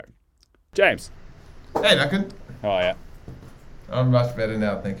James. Hey, Duncan. How are you? I'm much better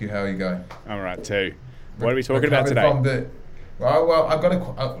now, thank you. How are you going? I'm all right too. What are we talking about today? Well, I've got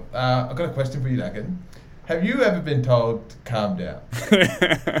a question for you, Duncan. Have you ever been told to calm down?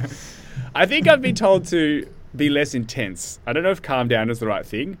 I think I've been told to be less intense. I don't know if calm down is the right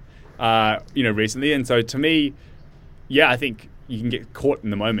thing, recently. And so to me, yeah, I think you can get caught in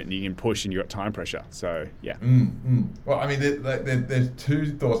the moment and you can push and you've got time pressure. So, yeah. Well, I mean, there's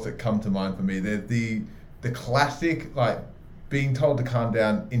two thoughts that come to mind for me. There's the classic, like, being told to calm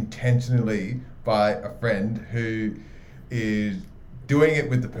down intentionally by a friend who is doing it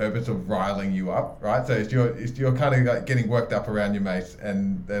with the purpose of riling you up, right? So it's you're kind of like getting worked up around your mates,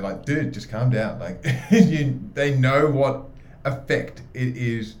 and they're like, "Dude, just calm down." Like, they know what effect it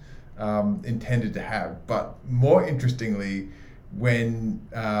is intended to have. But more interestingly, when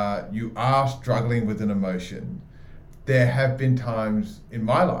you are struggling with an emotion, there have been times in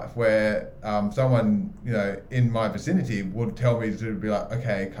my life where someone, in my vicinity would tell me to be like,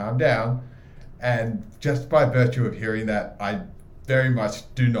 "Okay, calm down," and just by virtue of hearing that, I very much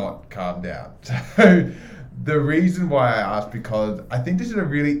do not calm down. So the reason why I asked, because I think this is a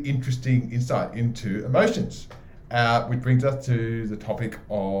really interesting insight into emotions, which brings us to the topic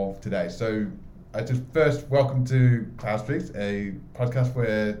of today. So I just first welcome to Cloud Speaks, a podcast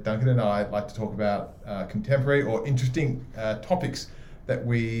where Duncan and I like to talk about contemporary or interesting topics that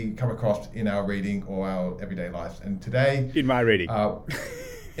we come across in our reading or our everyday lives. And today, in my reading,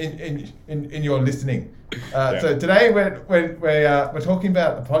 in your listening. So today we're talking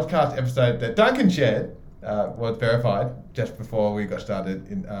about a podcast episode that Duncan shared, was verified just before we got started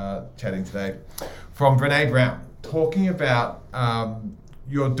in chatting today, from Brené Brown, talking about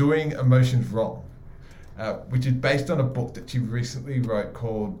You're Doing Emotions Wrong, which is based on a book that she recently wrote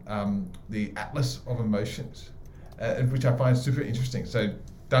called The Atlas of Emotions, which I find super interesting. So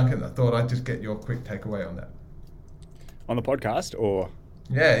Duncan, I thought I'd just get your quick takeaway on that. On the podcast, or?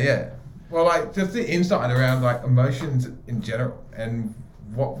 Yeah. Well, like, just the insight around like emotions in general, and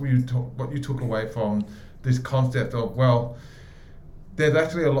what you took away from this concept of, well, there's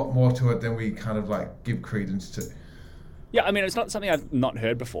actually a lot more to it than we kind of like give credence to. Yeah, I mean, it's not something I've not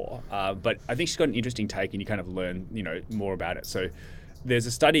heard before, but I think she's got an interesting take, and you kind of learn, more about it. So there's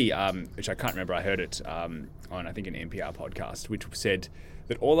a study, which I can't remember, I heard it on, I think, an NPR podcast, which said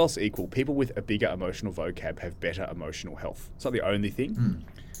that all else equal, people with a bigger emotional vocab have better emotional health. It's not the only thing.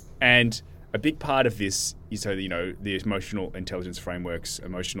 And a big part of this is, the emotional intelligence frameworks,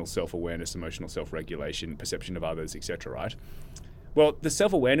 emotional self-awareness, emotional self-regulation, perception of others, etc., right? Well, the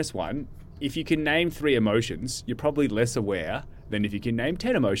self-awareness one, if you can name 3 emotions, you're probably less aware than if you can name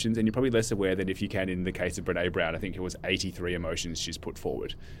 10 emotions, and you're probably less aware than if you can, in the case of Brené Brown, I think it was 83 emotions she's put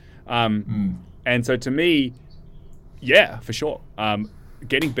forward. And so to me, yeah, for sure.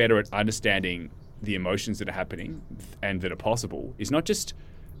 Getting better at understanding the emotions that are happening and that are possible is not just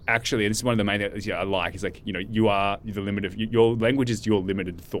actually, and this is one of the main things I like, is like, you are the limit of, your language is your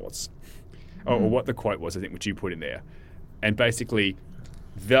limited thoughts. Or what the quote was, I think, which you put in there. And basically,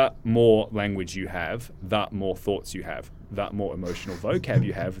 the more language you have, the more thoughts you have, the more emotional vocab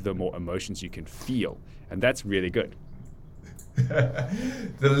you have, the more emotions you can feel. And that's really good.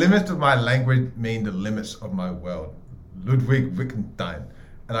 The limits of my language mean the limits of my world. Ludwig Wittgenstein.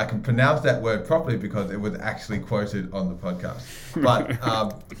 And I can pronounce that word properly because it was actually quoted on the podcast.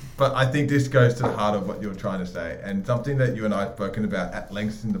 But I think this goes to the heart of what you're trying to say, and something that you and I have spoken about at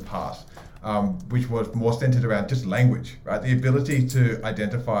length in the past, which was more centered around just language, right? The ability to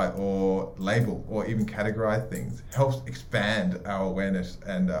identify or label or even categorize things helps expand our awareness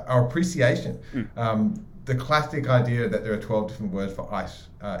and our appreciation. The classic idea that there are 12 different words for ice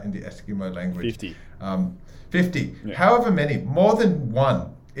in the Eskimo language. 50. Yeah. However many, more than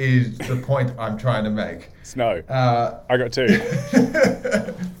one is the point I'm trying to make. Snow. I got 2.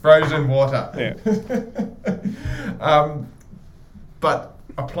 Frozen water. Yeah. But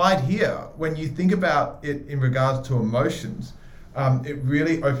applied here, when you think about it in regards to emotions, it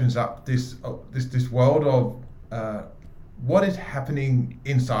really opens up this world of what is happening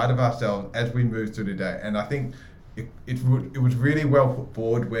inside of ourselves as we move through the day. And I think it was really well put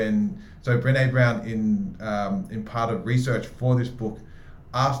forward so Brené Brown, in part of research for this book,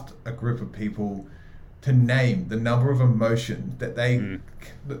 asked a group of people to name the number of emotions that they,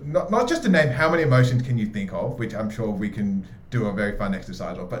 not just to name how many emotions can you think of, which I'm sure we can do a very fun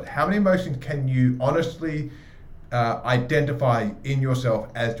exercise of, but how many emotions can you honestly identify in yourself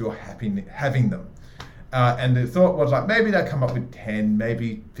as you're having them? And the thought was like, maybe they'll come up with 10,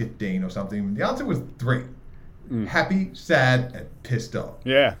 maybe 15 or something. The answer was 3. Happy, sad, and pissed off.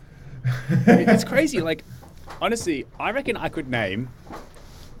 Yeah. It's crazy. Like, honestly, I reckon I could name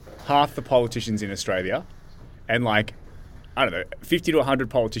half the politicians in Australia and like, I don't know, 50 to 100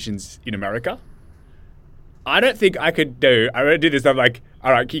 politicians in America, I don't think I could do. I would do this. I'm like,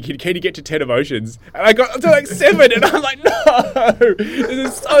 all right, can you get to 10 emotions? And I got to like 7, and I'm like, no,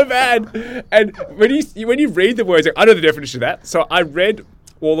 this is so bad. And when you read the words, I know the definition of that. So I read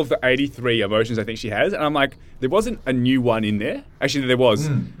all of the 83 emotions I think she has, and I'm like, there wasn't a new one in there. Actually, there was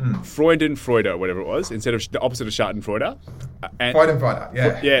Freude or whatever it was, instead of the opposite of Schadenfreude. Freudenfreude,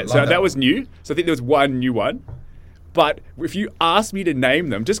 yeah. Yeah, so that was new. So I think there was one new one. But if you ask me to name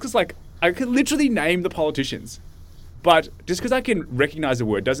them, just because like I could literally name the politicians, but just because I can recognize a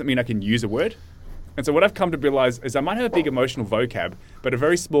word doesn't mean I can use a word. And so what I've come to realize is I might have a big emotional vocab, but a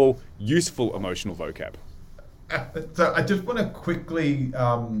very small, useful emotional vocab. So I just want to quickly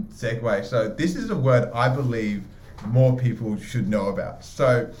segue. So this is a word I believe more people should know about.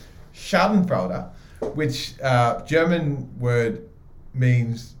 So Schadenfreude, which German word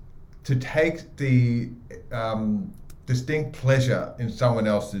means to take the distinct pleasure in someone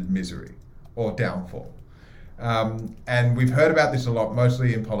else's misery or downfall. And we've heard about this a lot,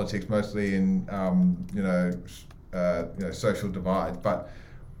 mostly in politics, mostly in social divide. But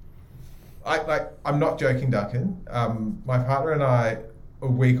I'm not joking, Duncan. My partner and I, a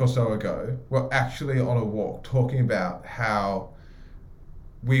week or so ago, were actually on a walk talking about how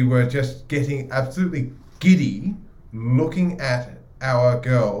we were just getting absolutely giddy looking at our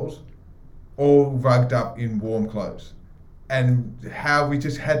girls all rugged up in warm clothes, and how we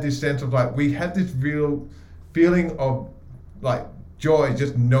just had this sense of like, we had this real feeling of like joy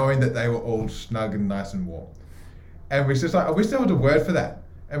just knowing that they were all snug and nice and warm. And we're just like, I wish there was a word for that.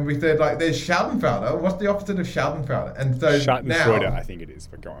 And we said, like, there's Schadenfreude. What's the opposite of Schadenfreude? And so Schadenfreude, I think it is,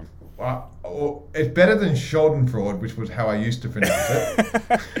 but go on. It's better than Schadenfreude, which was how I used to pronounce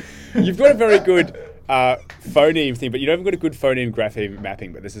it. You've got a very good phoneme thing, but you haven't got a good phoneme grapheme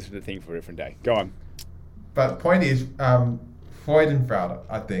mapping, but this is the thing for a different day. Go on. But the point is, Freudenfreude,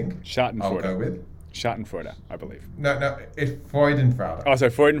 I think. Schadenfreude. I'll go with. Schadenfreude, I believe. No, it's Freudenfreude. Oh, so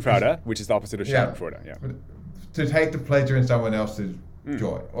Freudenfreude, which is the opposite of Schadenfreude, yeah. To take the pleasure in someone else's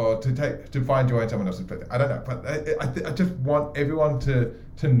joy, or to find joy in someone else's pleasure. I don't know, but I just want everyone to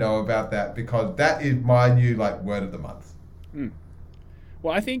know about that, because that is my new word of the month.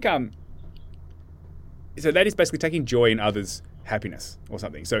 Well, I think so that is basically taking joy in others' happiness or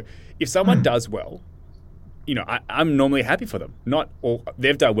something. So if someone does well, I'm normally happy for them. Not all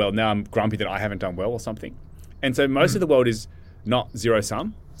they've done well, now I'm grumpy that I haven't done well or something. And so most of the world is not zero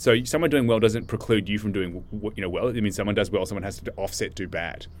sum. So someone doing well doesn't preclude you from doing well. It means someone does well, someone has to offset do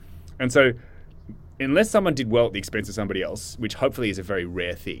bad. And so unless someone did well at the expense of somebody else, which hopefully is a very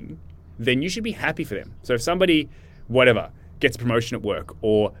rare thing, then you should be happy for them. So if somebody, gets a promotion at work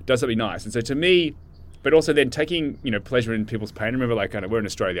or does something nice. And so to me, but also then taking, pleasure in people's pain. I remember, we're in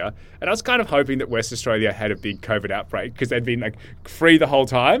Australia, and I was kind of hoping that West Australia had a big COVID outbreak because they'd been free the whole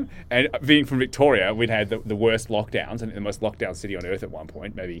time. And being from Victoria, we'd had the worst lockdowns and the most locked down city on earth at one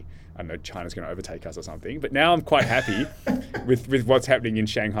point. Maybe, I don't know, China's going to overtake us or something. But now I'm quite happy with what's happening in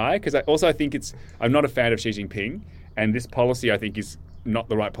Shanghai, because I think I'm not a fan of Xi Jinping, and this policy I think is not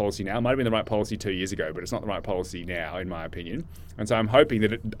the right policy now. It might have been the right policy 2 years ago, but it's not the right policy now, in my opinion. And so I'm hoping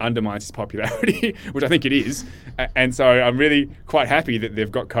that it undermines his popularity, which I think it is. And so I'm really quite happy that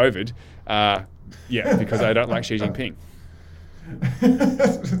they've got COVID, because I don't like Xi Jinping.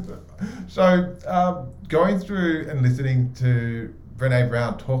 So going through and listening to Brené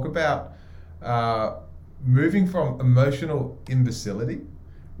Brown talk about moving from emotional imbecility,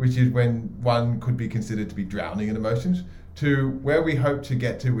 which is when one could be considered to be drowning in emotions, to where we hope to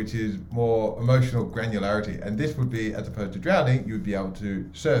get to, which is more emotional granularity. And this would be, as opposed to drowning, you would be able to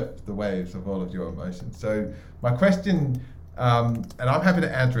surf the waves of all of your emotions. So my question, and I'm happy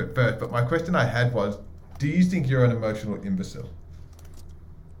to answer it first, but my question I had was, do you think you're an emotional imbecile?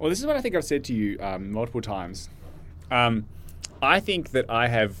 Well, this is what I think I've said to you multiple times. I think that I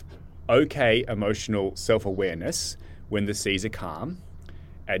have okay emotional self-awareness when the seas are calm,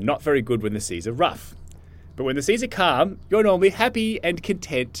 and not very good when the seas are rough. But when the seas are calm, you're normally happy and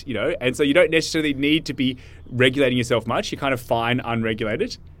content, and so you don't necessarily need to be regulating yourself much. You're kind of fine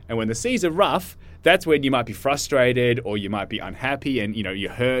unregulated. And when the seas are rough, that's when you might be frustrated, or you might be unhappy and,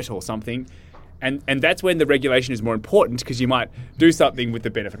 you're hurt or something. And that's when the regulation is more important, because you might do something with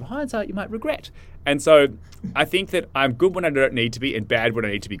the benefit of hindsight you might regret. And so I think that I'm good when I don't need to be and bad when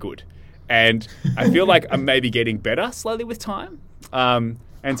I need to be good. And I feel like I'm maybe getting better slowly with time. And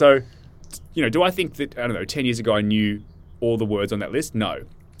so, do I think that, 10 years ago I knew all the words on that list? No.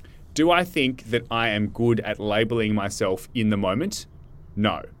 Do I think that I am good at labeling myself in the moment?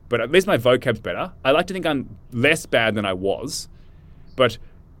 No. But at least my vocab's better. I like to think I'm less bad than I was. But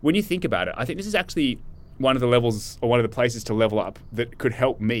when you think about it, I think this is actually one of the levels or one of the places to level up that could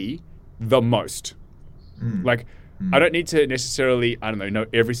help me the most. Like, I don't need to necessarily, know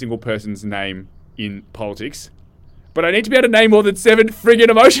every single person's name in politics, but I need to be able to name more than 7 friggin'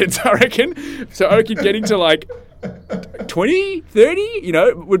 emotions, I reckon. So I reckon getting to like 20,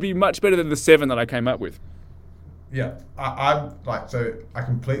 30, would be much better than the 7 that I came up with. Yeah, I'm like, so I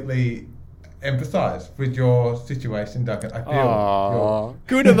completely empathise with your situation, Duncan. I feel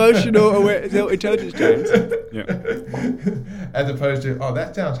good emotional intelligence, James. Yeah. As opposed to,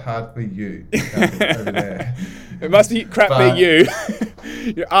 that sounds hard for you, Duncan, over there. It must be crap being you.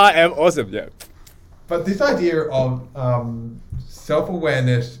 I am awesome, yeah. But this idea of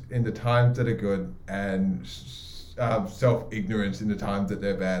self-awareness in the times that are good and self-ignorance in the times that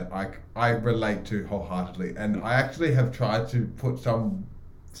they're bad, I relate to wholeheartedly. And I actually have tried to put some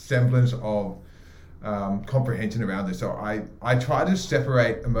semblance of comprehension around this. So I try to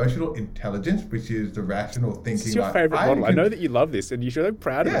separate emotional intelligence, which is the rational thinking. This is your favourite model. I know that you love this and you're so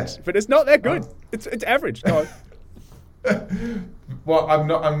proud of it, but it's not that good. It's average. Go on. Well,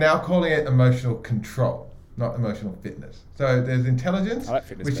 I'm now calling it emotional control, not emotional fitness. So there's intelligence, I like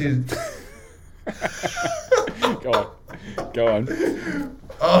fitness which better. is Go on.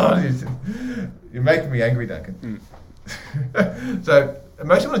 Oh, you're making me angry, Duncan. So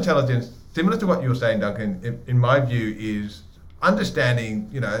emotional intelligence, similar to what you were saying, Duncan, in my view, is understanding,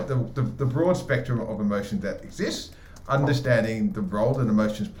 the broad spectrum of emotions that exist, understanding the role that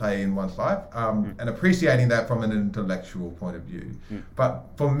emotions play in one's life, and appreciating that from an intellectual point of view. But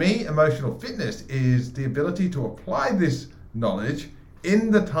for me, emotional fitness is the ability to apply this knowledge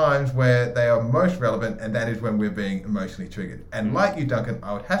in the times where they are most relevant, and that is when we're being emotionally triggered. And like you, Duncan,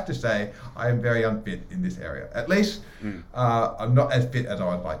 I would have to say I am very unfit in this area. At least I'm not as fit as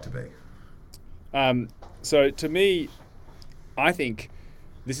I would like to be. So to me, I think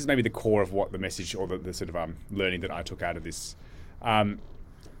this is maybe the core of what the message or the sort of learning that I took out of this. I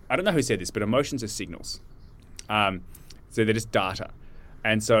don't know who said this, but emotions are signals. So they're just data.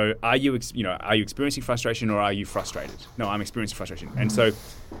 And so are you experiencing frustration or are you frustrated? No, I'm experiencing frustration. And so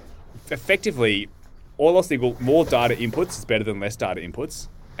effectively, all else equal, more data inputs is better than less data inputs.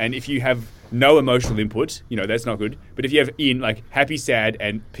 And if you have no emotional input, that's not good. But if you have like happy, sad,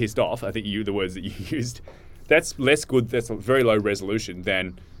 and pissed off, I think the words that you used, that's less good. That's a very low resolution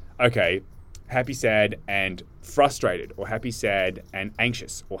than, okay, happy, sad, and frustrated, or happy, sad, and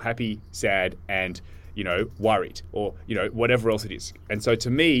anxious, or happy, sad, and worried, or whatever else it is. And so to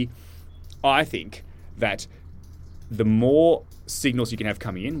me, I think that the more signals you can have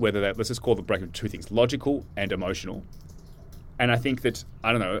coming in, whether that, let's just call the break of two things, logical and emotional. And I think that,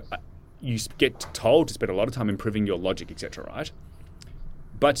 you get told to spend a lot of time improving your logic, etc.,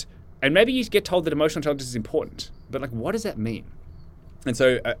 right? And maybe you get told that emotional intelligence is important, but what does that mean? And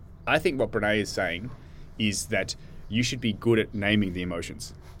so I think what Brené is saying is that you should be good at naming the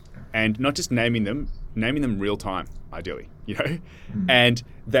emotions, and not just naming them real time, ideally, and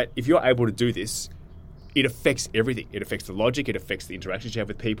that if you're able to do this, it affects everything. It affects the logic, it affects the interactions you have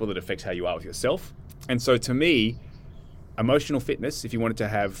with people, it affects how you are with yourself. And so to me, emotional fitness, if you wanted to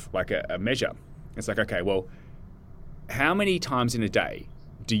have like a measure, it's like, okay, well, how many times in a day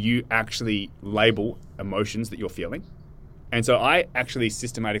do you actually label emotions that you're feeling? And so I actually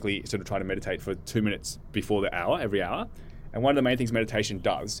systematically sort of try to meditate for 2 minutes before the hour, every hour. And one of the main things meditation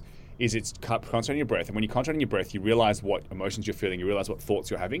does is it's concentrating your breath. And when you're concentrating your breath, you realize what emotions you're feeling, you realize what thoughts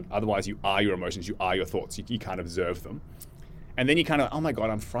you're having. Otherwise, you are your emotions, you are your thoughts. You can't observe them. And then you kind of, oh my God,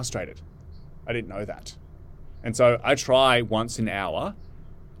 I'm frustrated. I didn't know that. And so I try once an hour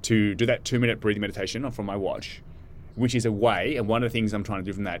to do that 2-minute breathing meditation from my watch, which is a way, and one of the things I'm trying to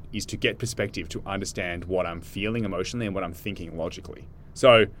do from that is to get perspective, to understand what I'm feeling emotionally and what I'm thinking logically.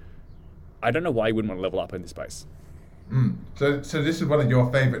 So I don't know why you wouldn't want to level up in this space. So this is one of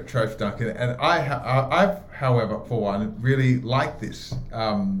your favourite tropes, Duncan, and I've, however, for one, really like this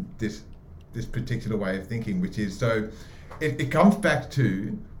this particular way of thinking, which is, so it comes back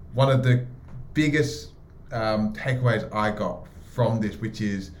to one of the biggest takeaways I got from this, which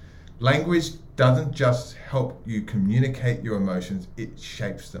is language doesn't just help you communicate your emotions, it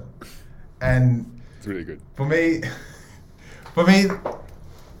shapes them. And it's really good. For me,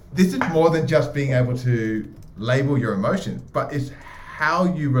 this is more than just being able to label your emotions, but it's how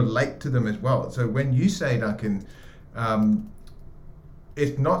you relate to them as well. So when you say, Duncan,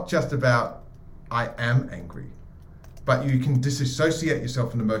 it's not just about I am angry, but you can disassociate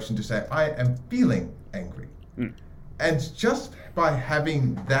yourself from emotion to say I am feeling angry. And just by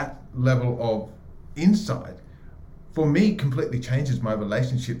having that level of insight, for me, completely changes my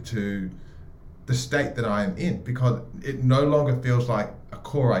relationship to the state that I am in, because it no longer feels like a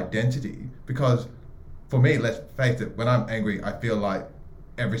core identity, because for me, let's face it, when I'm angry, I feel like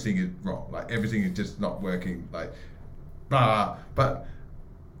everything is wrong, like everything is just not working, like blah. But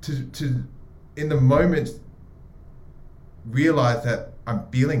to in the moment realize that I'm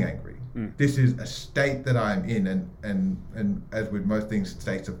feeling angry. This is a state that I'm in, and as with most things,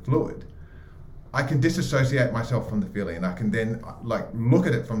 states are fluid. I can disassociate myself from the feeling, and I can then like look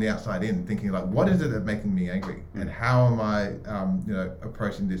at it from the outside in, thinking like, what is it that's making me angry, and how am I,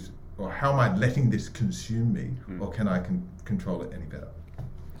 approaching this, or how am I letting this consume me, or can I control it any better?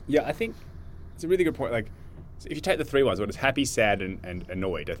 Yeah, I think it's a really good point. Like, so if you take the three ones, what is happy, sad, and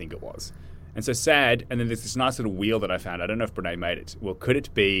annoyed, I think it was. And so sad, and then there's this nice little wheel that I found. I don't know if Brene made it. Well, could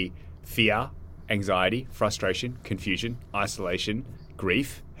it be fear, anxiety, frustration, confusion, isolation,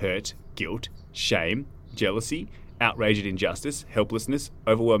 grief, hurt, guilt, shame, jealousy, outrage at injustice, helplessness,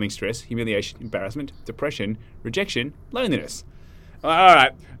 overwhelming stress, humiliation, embarrassment, depression, rejection, loneliness? All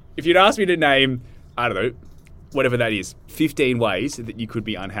right, if you'd asked me to name, I don't know, whatever that is, 15 ways that you could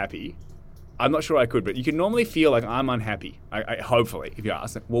be unhappy, I'm not sure I could, but you can normally feel like I'm unhappy, hopefully, if you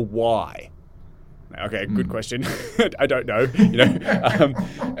ask, well, why? Okay, good question. I don't know,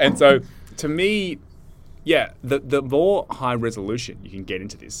 and so to me, yeah, the more high resolution you can get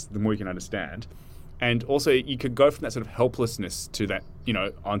into this, the more you can understand. And also you could go from that sort of helplessness to that,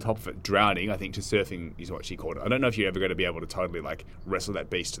 on top of it, drowning, I think, to surfing is what she called it. I don't know if you're ever going to be able to totally like wrestle that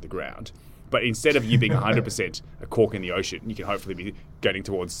beast to the ground. But instead of you being 100% a cork in the ocean, you can hopefully be getting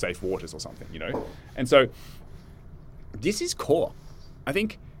towards safe waters or something, And so this is core. I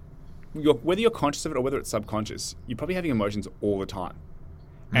think whether you're conscious of it or whether it's subconscious, you're probably having emotions all the time.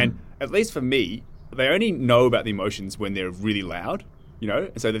 And at least for me, they only know about the emotions when they're really loud,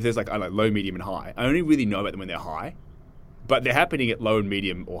 And so if there's like low, medium, and high, I only really know about them when they're high. But they're happening at low and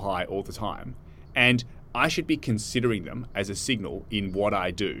medium or high all the time. And I should be considering them as a signal in what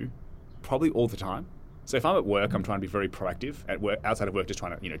I do probably all the time. So if I'm at work, I'm trying to be very proactive. At work, outside of work, just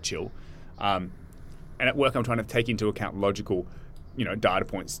trying to, chill. And at work, I'm trying to take into account logical, data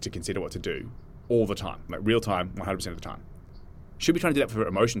points to consider what to do all the time, like real time, 100% of the time. Should be trying to do that for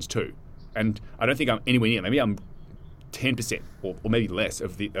emotions too. And I don't think I'm anywhere near. Maybe I'm 10% or maybe less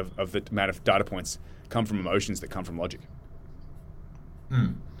of the amount of data points come from emotions that come from logic.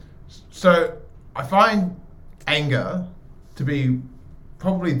 So I find anger to be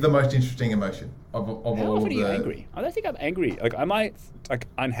probably the most interesting emotion of How all often of are you the... angry? I don't think I'm angry. Like, am I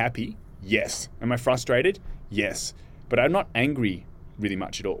unhappy? Yes. Am I frustrated? Yes. But I'm not angry really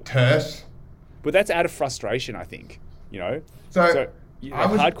much at all. Terse. But that's out of frustration, I think. So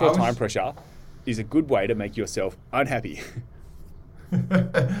hardcore time pressure is a good way to make yourself unhappy.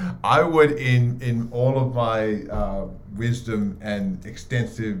 I would, in all of my wisdom and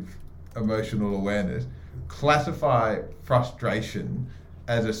extensive emotional awareness, classify frustration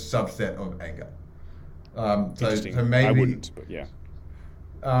as a subset of anger. So maybe I wouldn't, but yeah.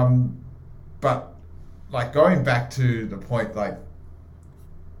 But like going back to the point, like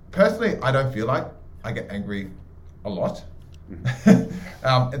personally, I don't feel like I get angry a lot.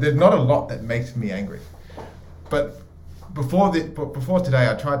 There's not a lot that makes me angry. But before today,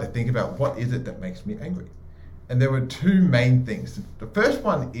 I tried to think about what is it that makes me angry. And there were two main things. The first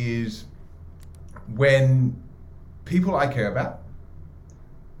one is when people I care about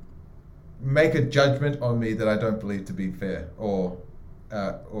make a judgment on me that I don't believe to be fair or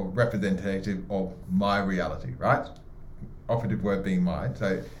representative of my reality, right? Operative word being mine.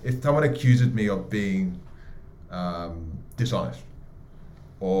 So if someone accuses me of being dishonest,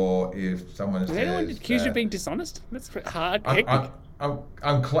 or if someone Does anyone accuse you of being dishonest? That's hard.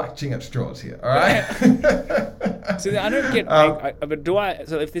 I'm clutching at straws here. All right. So I don't get. But do I?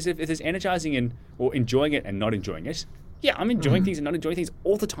 So if there's energizing or enjoying it and not enjoying it, yeah, I'm enjoying things and not enjoying things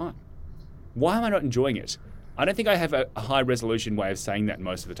all the time. Why am I not enjoying it? I don't think I have a high resolution way of saying that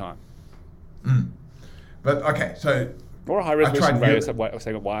most of the time. But okay, so or a high resolution way of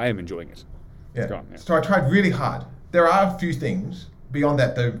saying why I am enjoying it. Yeah. So I tried really hard. There are a few things beyond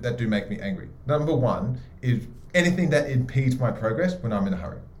that that do make me angry. Number one is anything that impedes my progress when I'm in a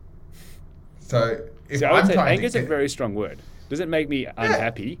hurry. So if I would say trying anger is a very strong word. Does it make me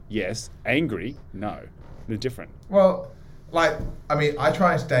unhappy? Yes. Angry? No. They're different. Well, I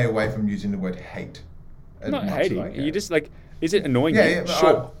try and stay away from using the word hate. I'm not hating. You just is it annoying you? Yeah,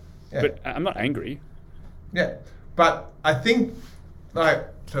 sure. But I'm not angry. Yeah. But I think,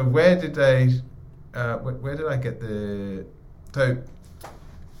 so where did I get the... So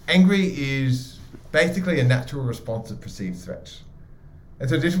angry is basically a natural response to perceived threats. And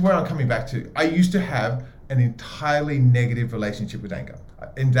so this is where I'm coming back to. I used to have an entirely negative relationship with anger.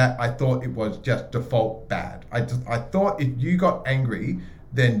 in that I thought it was just default bad. I thought if you got angry,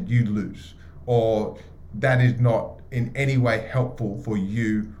 then you lose, or that is not in any way helpful for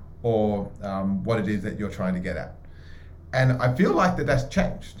you or what it is that you're trying to get at. And I feel like that's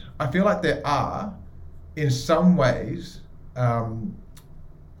changed. I feel like there are, in some ways,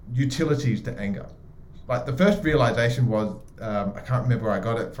 utilities to anger. Like the first realization was, I can't remember where I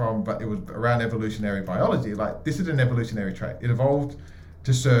got it from, but it was around evolutionary biology. Like, this is an evolutionary trait. It evolved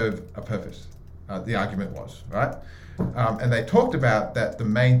to serve a purpose. The argument was, right? And they talked about that the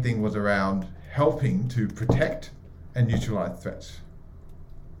main thing was around helping to protect and neutralize threats.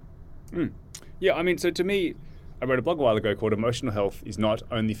 Yeah, I mean, so to me, I wrote a blog a while ago called Emotional Health is not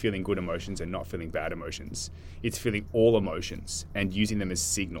only feeling good emotions and not feeling bad emotions. It's feeling all emotions and using them as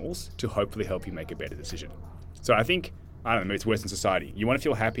signals to hopefully help you make a better decision. So I think, I don't know, maybe it's Western society. You want to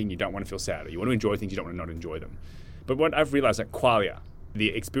feel happy and you don't want to feel sad. Or you want to enjoy things, you don't want to not enjoy them. But what I've realized, like qualia, the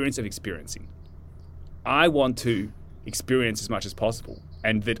experience of experiencing, I want to experience as much as possible,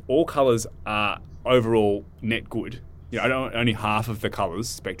 and that all colors are overall net good. You know, I don't only half of the colors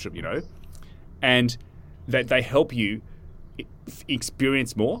spectrum, you know, and that they help you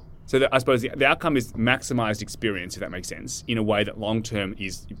experience more. So that I suppose the outcome is maximized experience, if that makes sense, in a way that long term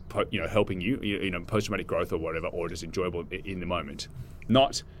is, you know, helping you, you know, post-traumatic growth or whatever, or just enjoyable in the moment,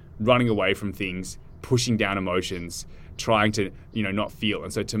 not running away from things, pushing down emotions, trying to, you know, not feel.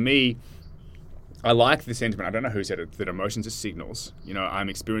 And so to me, I like the sentiment, I don't know who said it, that emotions are signals. You know, I'm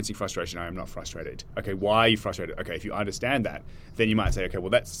experiencing frustration, I am not frustrated. Okay, why are you frustrated? Okay, if you understand that, then you might say, okay,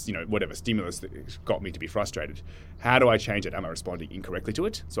 well, that's, you know, whatever stimulus that got me to be frustrated. How do I change it? Am I responding incorrectly to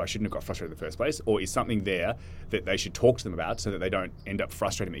it? So I shouldn't have got frustrated in the first place? Or is something there that they should talk to them about so that they don't end up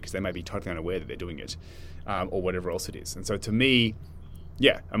frustrating me because they may be totally unaware that they're doing it, or whatever else it is. And so to me,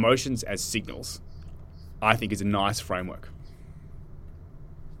 yeah, emotions as signals, I think is a nice framework.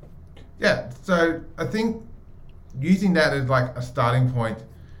 Yeah, so I think using that as like a starting point,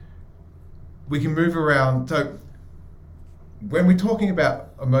 we can move around. So when we're talking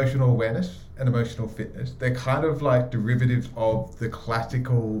about emotional awareness and emotional fitness, they're kind of like derivatives of the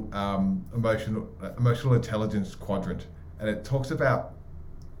classical emotional intelligence quadrant. And it talks about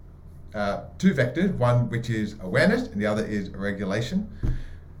two vectors, one which is awareness and the other is regulation.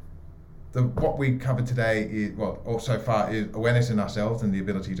 What we covered today is, or so far, is awareness in ourselves and the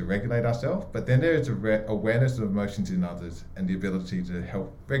ability to regulate ourselves. But then there is awareness of emotions in others and the ability to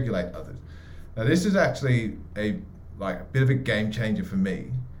help regulate others. Now, this is actually a bit of a game changer for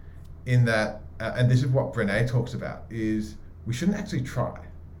me, in that, and this is what Brené talks about, is we shouldn't actually try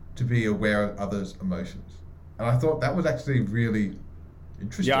to be aware of others' emotions. And I thought that was actually really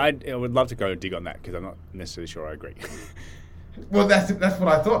interesting. Yeah, I would love to go dig on that because I'm not necessarily sure I agree. Well, that's what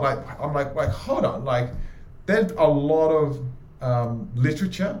I thought. Like, I'm like, hold on. Like, there's a lot of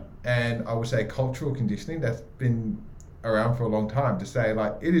literature and I would say cultural conditioning that's been around for a long time to say,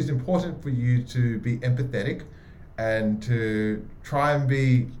 like, it is important for you to be empathetic and to try and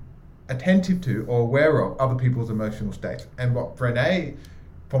be attentive to or aware of other people's emotional states. And what Brené,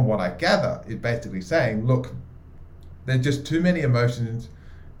 from what I gather, is basically saying, look, there's just too many emotions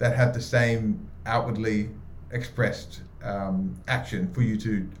that have the same outwardly expressed action for you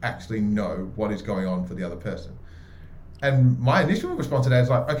to actually know what is going on for the other person. And my initial response to that is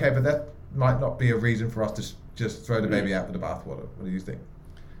like, okay, but that might not be a reason for us to just throw the baby out with the bathwater. What do you think?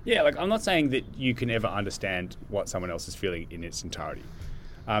 Yeah, like I'm not saying that you can ever understand what someone else is feeling in its entirety.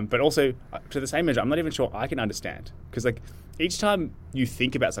 But also, to the same measure, I'm not even sure I can understand. Because like each time you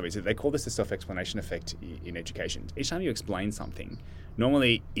think about something, so they call this the self-explanation effect in education. Each time you explain something,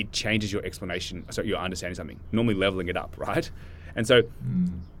 normally it changes your explanation, so you're understanding something, normally leveling it up, right? And so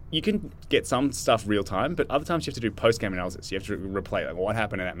you can get some stuff real time, but other times you have to do post-game analysis. You have to replay, like, what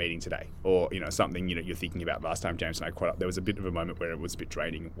happened in that meeting today? Or, you know, something, you know, you're thinking about last time James and I caught up. There was a bit of a moment where it was a bit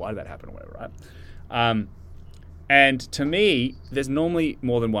draining. Why did that happen or whatever, right? And to me, there's normally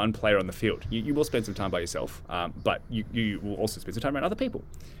more than one player on the field. You will spend some time by yourself, but you will also spend some time around other people.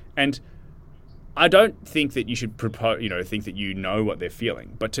 And I don't think that you should think that you know what they're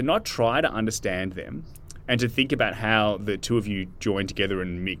feeling, but to not try to understand them and to think about how the two of you join together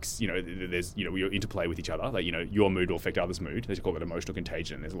and mix, you know, there's, you know, you interplay with each other, like, you know, your mood will affect others' mood. They call it emotional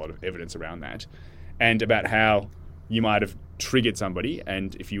contagion. There's a lot of evidence around that. And about how you might have triggered somebody,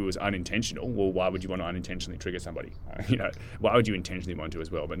 and if you was unintentional, well, why would you want to unintentionally trigger somebody? You know, why would you intentionally want to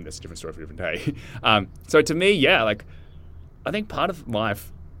as well? But that's a different story for a different day. So to me, yeah, like, I think part of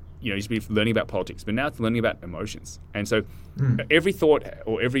life, you know, you should be learning about politics, but now it's learning about emotions. And so every thought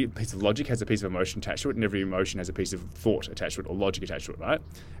or every piece of logic has a piece of emotion attached to it, and every emotion has a piece of thought attached to it or logic attached to it, right?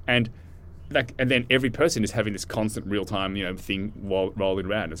 And like, and then every person is having this constant real time, thing rolling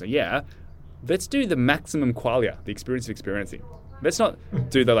around. It's like, yeah, let's do the maximum qualia, the experience of experiencing. Let's not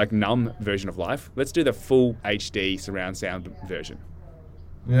do the numb version of life. Let's do the full HD surround sound version.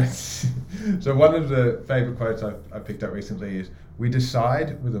 Yes. So one of the favorite quotes I picked up recently is, "We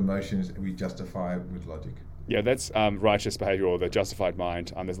decide with emotions, and we justify with logic." Yeah, that's righteous behavior or the justified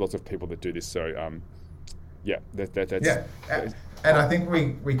mind. There's lots of people that do this. So, that's and I think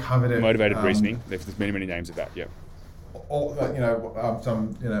we covered it. Motivated reasoning. There's many names of that. Yeah. All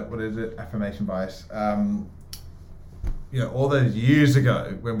some what is it? Affirmation bias. All those years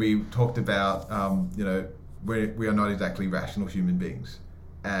ago when we talked about we are not exactly rational human beings,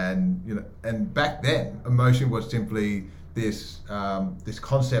 and back then emotion was simply this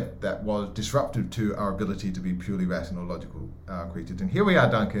concept that was disruptive to our ability to be purely rational, logical creatures. And here we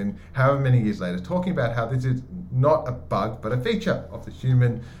are, Duncan, however many years later, talking about how this is not a bug but a feature of the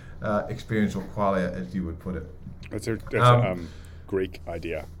human experience, or qualia, as you would put it. That's a Greek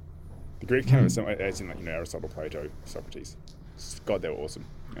idea. The Greek came as in Aristotle, Plato, Socrates. God, they were awesome.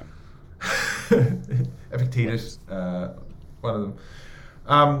 Yeah. Epictetus, one of them.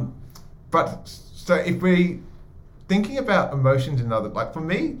 But so if we thinking about emotions and other, like for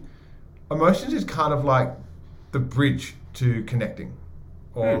me, emotions is kind of like the bridge to connecting,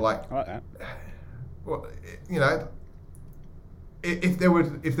 or I like that. Well, if there was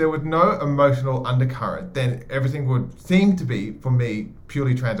no emotional undercurrent, then everything would seem to be, for me,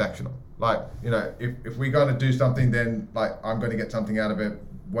 purely transactional. Like, if we're going to do something, then I'm going to get something out of it.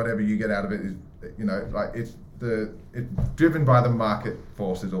 Whatever you get out of it is, it's driven by the market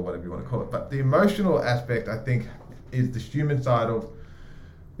forces, or whatever you want to call it. But the emotional aspect, I think, is the human side of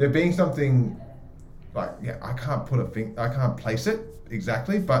there being something I can't place it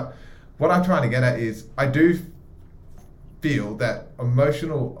exactly, but what I'm trying to get at is I do feel that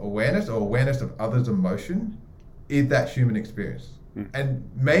emotional awareness, or awareness of others' emotion, is that human experience. And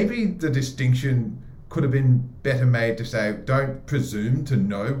maybe the distinction could have been better made to say, don't presume to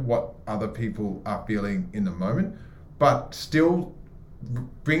know what other people are feeling in the moment, but still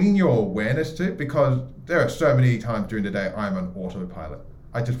bringing your awareness to it, because there are so many times during the day I'm on autopilot.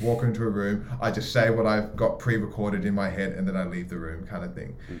 I just walk into a room, I just say what I've got pre-recorded in my head, and then I leave the room, kind of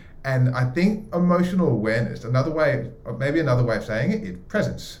thing. And I think emotional awareness, another way of saying it, is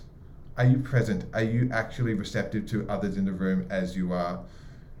presence. Are you present? Are you actually receptive to others in the room as you are,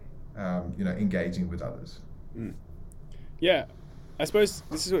 engaging with others? Yeah, I suppose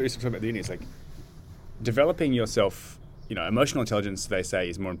this is what we used to talk about at the uni. It's like developing yourself. Emotional intelligence, they say,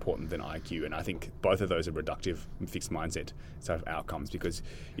 is more important than IQ, and I think both of those are reductive and fixed mindset sort of outcomes, because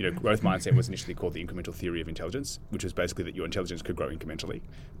growth mindset was initially called the incremental theory of intelligence, which was basically that your intelligence could grow incrementally.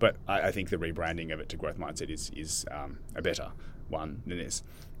 But I think the rebranding of it to growth mindset is a better one than this.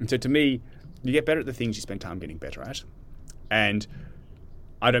 And so to me, you get better at the things you spend time getting better at, and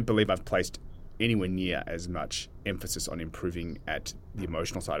I don't believe I've placed anywhere near as much emphasis on improving at the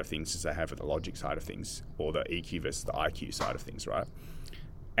emotional side of things as I have at the logic side of things, or the EQ versus the IQ side of things, right?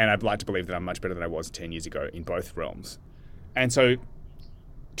 And I'd like to believe that I'm much better than I was 10 years ago in both realms. And so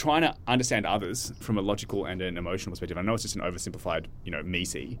trying to understand others from a logical and an emotional perspective, I know it's just an oversimplified,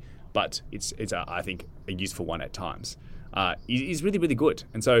 me-see, but it's I think, a useful one at times, is really, really good.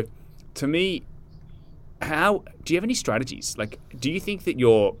 And so to me, do you have any strategies? Do you think that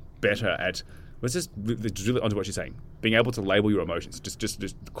you're better at, let's just drill it onto what you're saying, being able to label your emotions,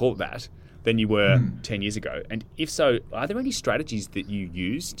 just call it that, than you were 10 years ago? And if so, are there any strategies that you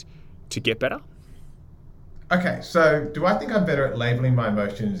used to get better? Okay, so do I think I'm better at labeling my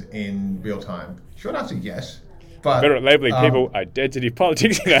emotions in real time? Short answer, yes. But better at labeling people, identity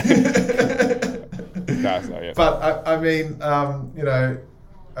politics. But I mean, a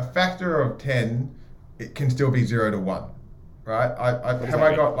factor of 10, it can still be 0 to 1, right?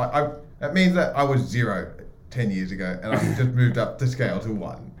 That means that I was 0 10 years ago, and I've just moved up the scale to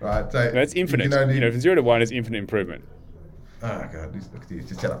 1, right? So that's infinite. From 0 to 1 is infinite improvement. Oh God,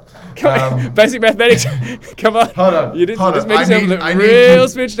 just shut up. Basic mathematics. Come on. Hold on. You just made yourself look real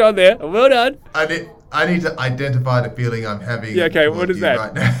switched on there. Well done. I need to identify the feeling I'm having. Yeah, okay, what is that?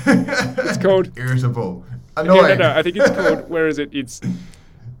 Right now. It's called irritable. Annoying. No, I think it's called, where is it? It's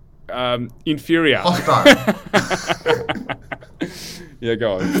inferior. Hostile. Yeah,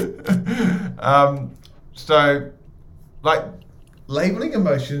 go on. So, labeling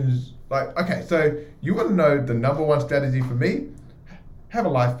emotions, okay, so you want to know the number one strategy for me? Have a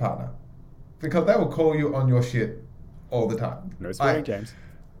life partner. Because they will call you on your shit all the time. No swearing, James.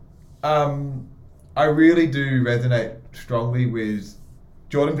 I really do resonate strongly with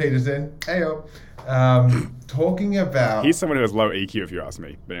Jordan Peterson, talking about... He's someone who has low EQ, if you ask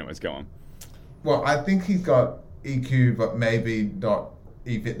me. But anyways, go on. Well, I think he's got EQ, but maybe not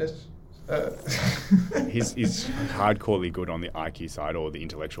e-fitness. He's hardcorely good on the IQ side or the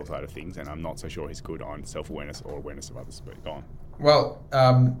intellectual side of things, and I'm not so sure he's good on self-awareness or awareness of others. But go on. Well,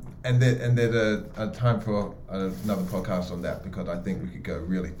 and there's a time for another podcast on that, because I think we could go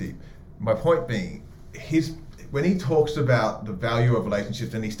really deep. My point being, when he talks about the value of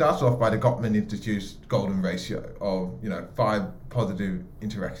relationships, and he starts off by the Gottman Institute's golden ratio of 5 positive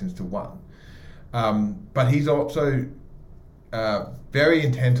interactions to 1, but he's also very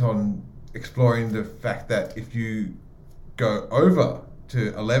intent on exploring the fact that if you go over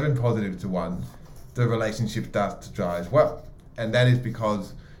to 11 positive to 1, the relationship starts to dry as well. And that is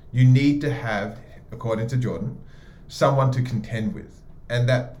because you need to have, according to Jordan, someone to contend with. And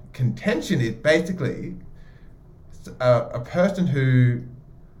that contention is basically a person who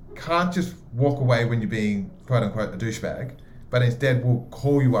can't just walk away when you're being, quote unquote, a douchebag, but instead will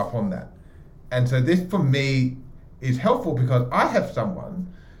call you up on that. And so this, for me, is helpful because I have someone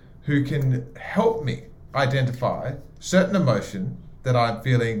who can help me identify certain emotion that I'm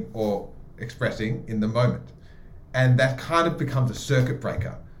feeling or expressing in the moment. And that kind of becomes a circuit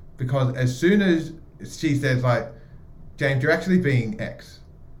breaker, because as soon as she says, like, James, you're actually being X,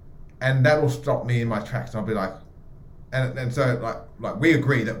 and that will stop me in my tracks, and I'll be like, and so like we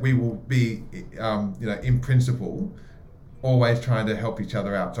agree that we will be, in principle, always trying to help each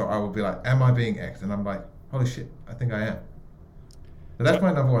other out. So I will be like, am I being X? And I'm like, holy shit, I think I am. So that's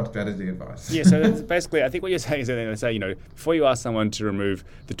my number 1 strategy advice. Yeah, so that's basically, I think what you're saying is that they say, before you ask someone to remove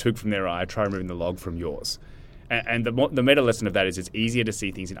the twig from their eye, try removing the log from yours. And the meta lesson of that is it's easier to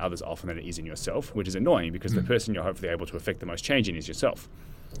see things in others often than it is in yourself, which is annoying because the person you're hopefully able to affect the most change in is yourself.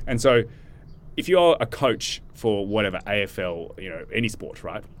 And so if you're a coach for whatever, AFL, any sport,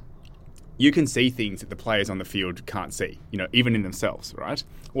 right? You can see things that the players on the field can't see, even in themselves, right?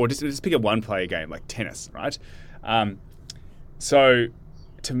 Or just pick a one-player game like tennis, right? So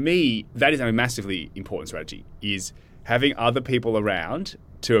to me, that is a massively important strategy, is having other people around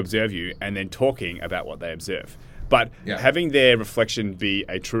to observe you and then talking about what they observe. But having their reflection be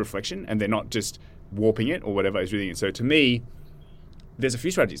a true reflection and they're not just warping it or whatever is really good. So to me, there's a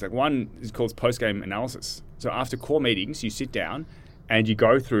few strategies. Like one is called post-game analysis. So after core meetings, you sit down and you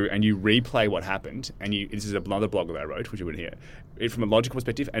go through and you replay what happened. And this is another blog that I wrote, which you would hear, from a logical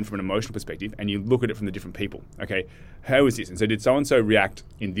perspective and from an emotional perspective, and you look at it from the different people. Okay, how is this? And so did so-and-so react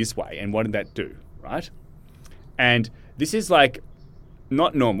in this way? And what did that do, right? And this is like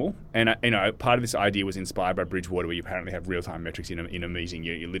not normal. And, part of this idea was inspired by Bridgewater, where you apparently have real-time metrics in a meeting.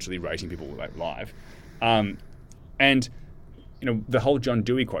 You're literally rating people like live. And the whole John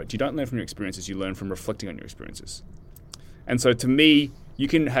Dewey quote, you don't learn from your experiences, you learn from reflecting on your experiences. And so to me, you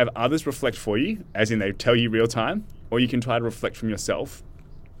can have others reflect for you, as in they tell you real time, or you can try to reflect from yourself.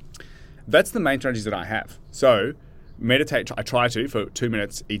 That's the main strategies that I have. So meditate, I try to, for 2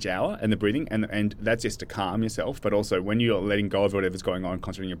 minutes each hour, and the breathing, and that's just to calm yourself, but also when you're letting go of whatever's going on,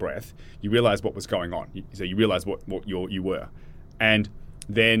 concentrating your breath, you realize what was going on. So you realize what you were. And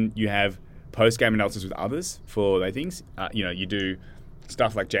then you have post-game analysis with others for those things. You do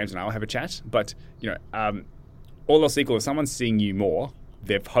stuff like James and I will have a chat, but all else equal, if someone's seeing you more,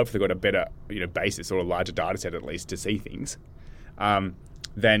 they've hopefully got a better basis or a larger data set at least to see things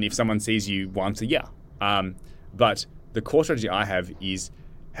than if someone sees you once a year. But the core strategy I have is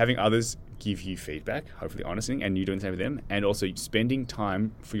having others give you feedback, hopefully honest, and you doing the same with them, and also spending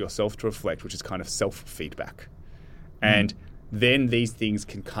time for yourself to reflect, which is kind of self-feedback. And then these things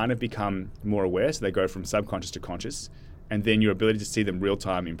can kind of become more aware, so they go from subconscious to conscious, and then your ability to see them real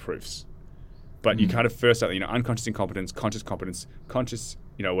time improves. But you kind of first start, unconscious incompetence, conscious competence, conscious,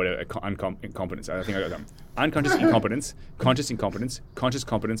 incompetence. I think I got them. Unconscious incompetence, conscious incompetence, conscious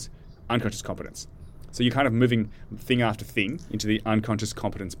competence, unconscious competence. So you're kind of moving thing after thing into the unconscious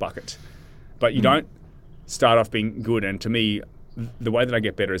competence bucket. But you don't start off being good. And to me, the way that I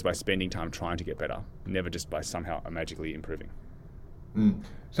get better is by spending time trying to get better, never just by somehow magically improving.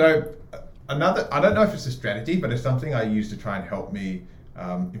 So I don't know if it's a strategy, but it's something I use to try and help me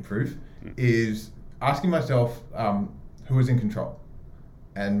improve, is asking myself who is in control.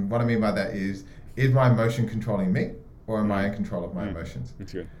 And what I mean by that is my emotion controlling me, or am I in control of my emotions?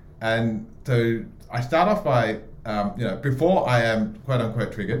 That's good. And so I start off by, before I am quote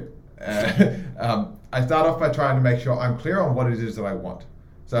unquote triggered, I start off by trying to make sure I'm clear on what it is that I want.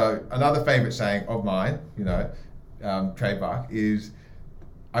 So another favorite saying of mine, trademark, is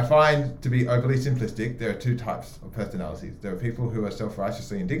I find to be overly simplistic, there are 2 types of personalities. There are people who are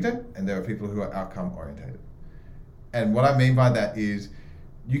self-righteously indignant, and there are people who are outcome orientated. And what I mean by that is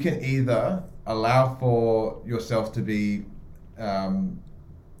you can either allow for yourself to be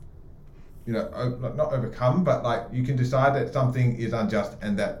not overcome, but like you can decide that something is unjust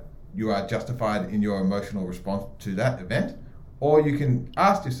and that you are justified in your emotional response to that event, or you can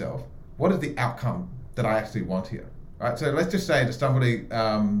ask yourself, what is the outcome that I actually want here, right? So let's just say that somebody,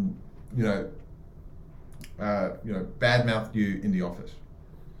 badmouthed you in the office,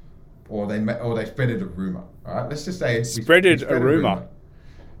 or they spreaded a rumor. All right, let's just say we spread a rumor.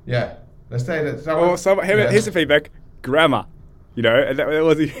 Yeah, let's say that here's the feedback: grammar. And that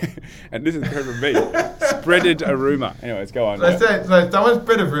was, and this is from me. Spreaded a rumor. Anyways, go on. Let's say someone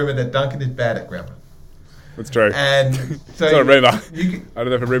spread a rumor that Duncan is bad at grammar. That's true. And so it's not a rumor. I don't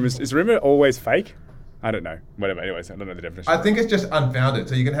know if a rumor is rumor always fake. I don't know. Whatever. Anyways, I don't know the definition. I think it's just unfounded.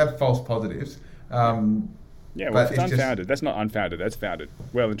 So you can have false positives. Yeah, well, if it's unfounded. That's not unfounded. That's founded.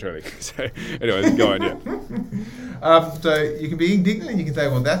 Well and truly. So, anyways, go on. Yeah. So you can be indignant and you can say,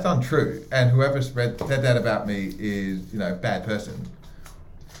 well, that's untrue, and whoever said that about me is, a bad person.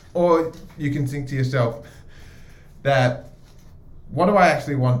 Or you can think to yourself that, what do I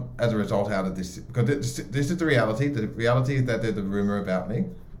actually want as a result out of this? Because this is the reality. The reality is that there's a rumor about me.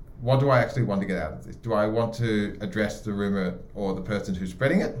 What do I actually want to get out of this? Do I want to address the rumor or the person who's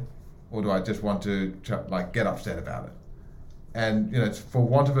spreading it? Or do I just want to get upset about it? And for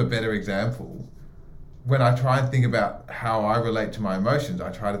want of a better example, when I try and think about how I relate to my emotions,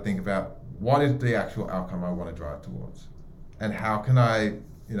 I try to think about what is the actual outcome I want to drive towards, and how can I,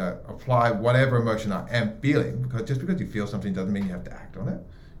 apply whatever emotion I am feeling. Because just because you feel something doesn't mean you have to act on it.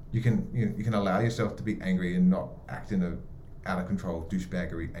 You can allow yourself to be angry and not act in a out of control,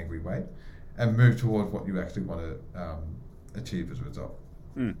 douchebaggery, angry way, and move towards what you actually want to achieve as a result.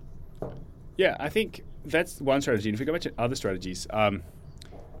 Mm. Yeah, I think that's one strategy. And if we go back to other strategies,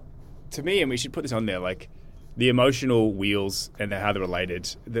 to me, and we should put this on there, like the emotional wheels and how they're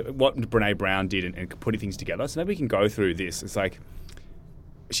related, what Brene Brown did and putting things together. So maybe we can go through this. It's like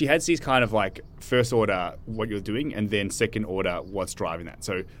she has these kind of like first order, what you're doing, and then second order, what's driving that.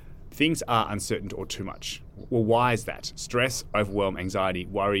 So things are uncertain or too much. Well, why is that? Stress, overwhelm, anxiety,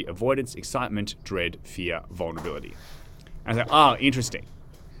 worry, avoidance, excitement, dread, fear, vulnerability. And I say, interesting.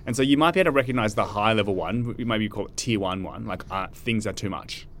 And so you might be able to recognize the high level one, maybe you call it tier one, like things are too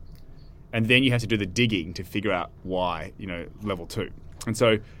much. And then you have to do the digging to figure out why, level 2. And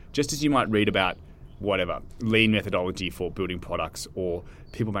so just as you might read about whatever, lean methodology for building products or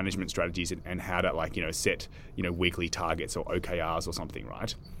people management strategies and how to set, weekly targets or OKRs or something,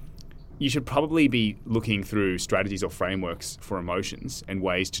 right? You should probably be looking through strategies or frameworks for emotions and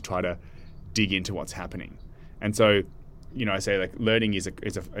ways to try to dig into what's happening. And so, I say like learning is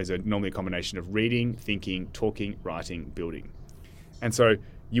normally a combination of reading, thinking, talking, writing, building. And so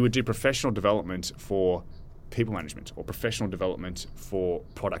you would do professional development for people management or professional development for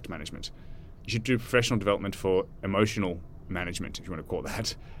product management. You should do professional development for emotional management, if you want to call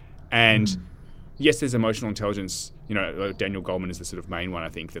that. And yes, there's emotional intelligence. Daniel Goleman is the sort of main one I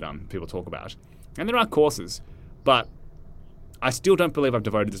think that people talk about. And there are courses, but I still don't believe I've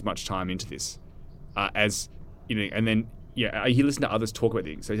devoted as much time into this as, and then, you listen to others talk about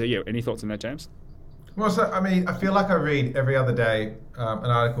things. So, any thoughts on that, James? Well, so, I feel like I read every other day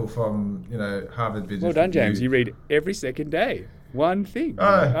an article from, Harvard Business Well done, Review. James. You read every second day. One thing.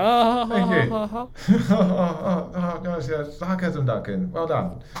 Thank you. Gosh, yeah, sarcasm, Duncan. Well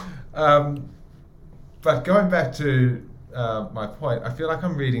done. But going back to my point, I feel like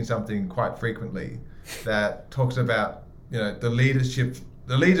I'm reading something quite frequently that talks about, the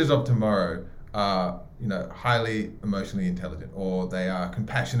leaders of tomorrow are, highly emotionally intelligent, or they are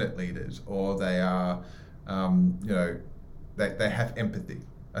compassionate leaders, or they are, they have empathy.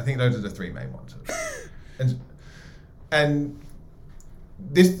 I think those are the three main ones. And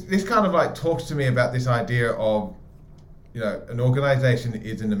this kind of like talks to me about this idea of, an organization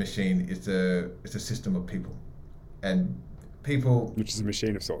isn't a machine, it's a system of people. And people... Which is a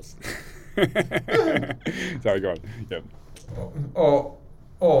machine of sorts. Sorry, go on. Yep.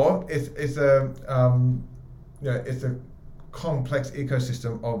 Or it's a it's a complex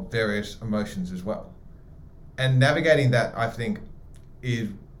ecosystem of various emotions as well. And navigating that, I think, is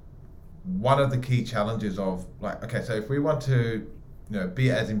one of the key challenges of so if we want to be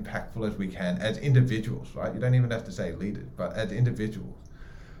as impactful as we can as individuals, right? You don't even have to say leaders, but as individuals.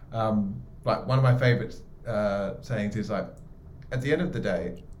 One of my favorite sayings is at the end of the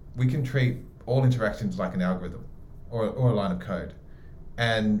day, we can treat all interactions like an algorithm or a line of code.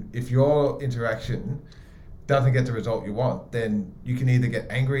 And if your interaction doesn't get the result you want, then you can either get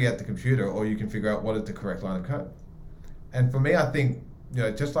angry at the computer or you can figure out what is the correct line of code. And for me, I think,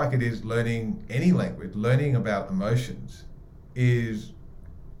 just like it is learning any language, learning about emotions is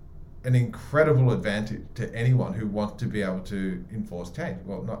an incredible advantage to anyone who wants to be able to enforce change,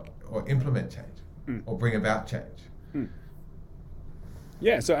 or implement change, or bring about change.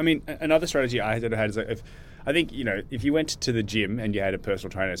 Yeah, so I mean, another strategy I had is like I think, if you went to the gym and you had a personal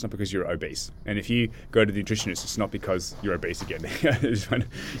trainer, it's not because you're obese. And if you go to the nutritionist, it's not because you're obese again.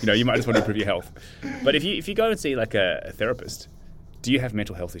 You might just want to improve your health. But if you go and see like a therapist, do you have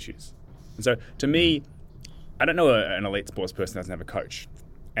mental health issues? And so to me, I don't know an elite sports person that doesn't have a coach.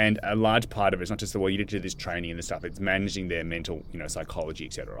 And a large part of it is not just you need to do this training and this stuff. It's managing their mental, psychology,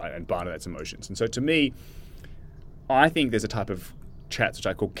 etc. Right? And part of that's emotions. And so to me, I think there's a type of chats which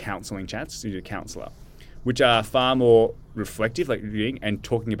I call counselling chats. So you need a counsellor, which are far more reflective, like reading and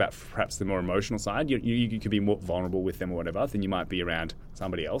talking about perhaps the more emotional side. You could be more vulnerable with them or whatever than you might be around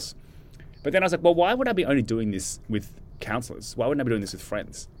somebody else. But then I was like, well, why would I be only doing this with counsellors? Why wouldn't I be doing this with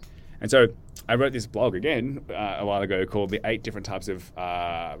friends? And so I wrote this blog again a while ago called The 8 Different Types of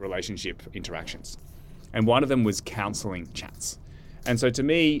Relationship Interactions. And one of them was counselling chats. And so to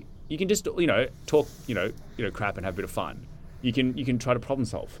me, you can just, talk, crap and have a bit of fun. You can try to problem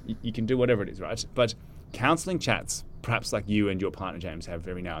solve. You can do whatever it is, right? But counselling chats, perhaps like you and your partner James have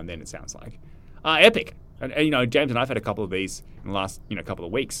every now and then, it sounds like, are epic. And James and I've had a couple of these in the last couple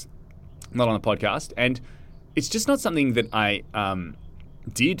of weeks, not on the podcast, and it's just not something that I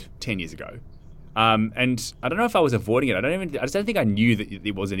did 10 years ago. And I don't know if I was avoiding it. I just don't think I knew that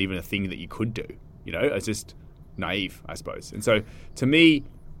it wasn't even a thing that you could do. It's just naive, I suppose. And so to me,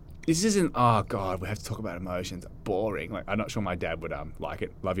 this isn't, oh God, we have to talk about emotions. Boring. Like, I'm not sure my dad would like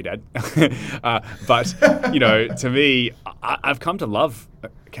it. Love you, Dad. But, to me, I've come to love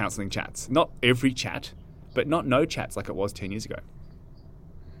counselling chats. Not every chat, but not no chats like it was 10 years ago.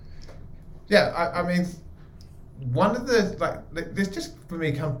 Yeah, I mean, one of the, this just for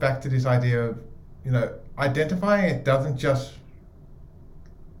me comes back to this idea of, identifying it doesn't just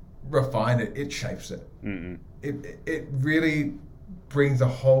refine it, it shapes it. Mm-mm. It really brings a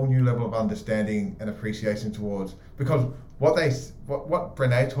whole new level of understanding and appreciation towards, because what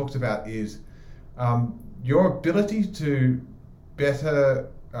Brené talks about is your ability to better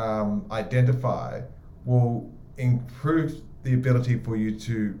identify will improve the ability for you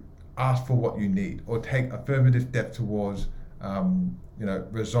to ask for what you need or take affirmative step towards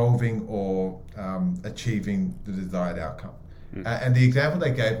resolving or achieving the desired outcome. And the example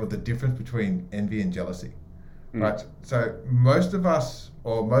they gave was the difference between envy and jealousy. Right. So most of us,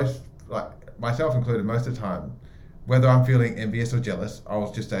 or most, like myself included, most of the time, whether I'm feeling envious or jealous,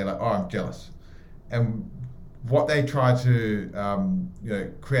 I'll just say I'm jealous. And what they try to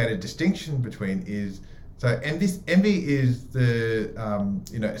create a distinction between is, so envy is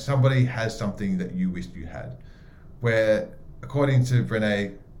the somebody has something that you wished you had, where according to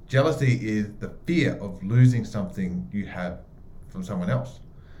Brené, jealousy is the fear of losing something you have from someone else.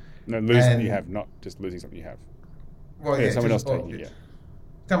 No, losing something you have, not just losing something you have. Well, yeah, someone else taking it. Yeah.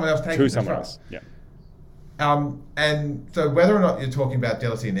 Someone else taking to it. Someone else. Yeah. And so whether or not you're talking about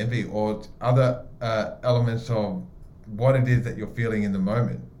jealousy and envy or other elements of what it is that you're feeling in the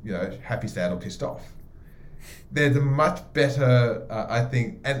moment, happy, sad, or pissed off, there's a much better, I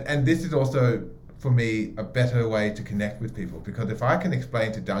think, and this is also, for me, a better way to connect with people, because if I can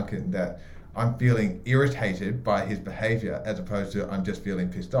explain to Duncan that I'm feeling irritated by his behavior as opposed to I'm just feeling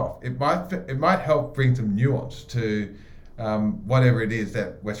pissed off, it might help bring some nuance to whatever it is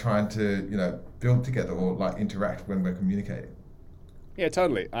that we're trying to build together or interact when we're communicating. Yeah,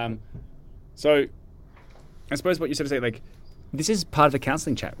 totally. So I suppose what you sort of say, this is part of the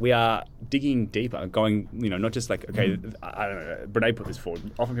counselling chat. We are digging deeper, going, not just okay, I don't know, Brené put this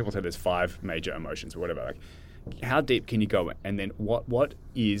forward. Often people say there's 5 major emotions or whatever. How deep can you go? And then what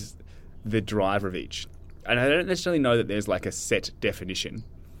is the driver of each? And I don't necessarily know that there's a set definition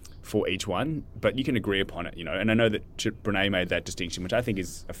for each one, but you can agree upon it, And I know that Brené made that distinction, which I think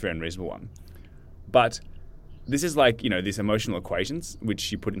is a fair and reasonable one. But this is these emotional equations, which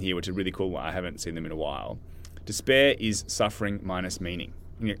she put in here, which are really cool. I haven't seen them in a while. Despair is suffering minus meaning.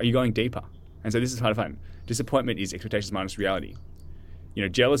 Are you going deeper? And so this is kind of fun. Disappointment is expectations minus reality.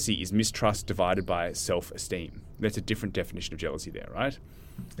 Jealousy is mistrust divided by self-esteem. That's a different definition of jealousy there, right?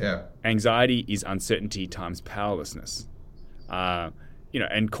 Yeah. Anxiety is uncertainty times powerlessness.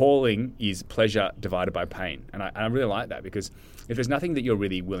 And calling is pleasure divided by pain. And I really like that, because if there's nothing that you're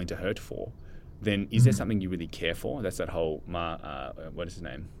really willing to hurt for, then is there something you really care for? That's that whole, what is his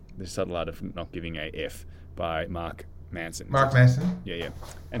name? The Subtle Art of Not Giving a F by Mark Manson. Mark Manson? Yeah.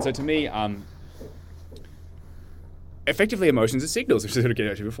 And so to me, effectively emotions are signals, which I sort of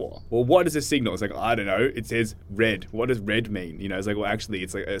getting to before. Well, what is a signal? It's I don't know. It says red. What does red mean? It's actually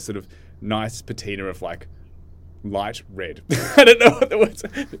it's a sort of nice patina of light red. I don't know what the words are.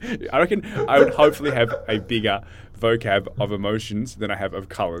 I reckon I would hopefully have a bigger vocab of emotions than I have of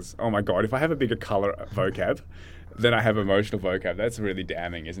colours. Oh my God, if I have a bigger colour vocab than I have emotional vocab, that's really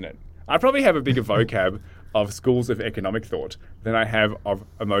damning, isn't it? I probably have a bigger vocab of schools of economic thought than I have of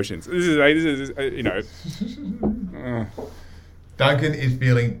emotions. This is you know. Duncan is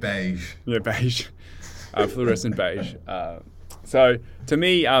feeling beige. Yeah, beige. Fluorescent beige. So to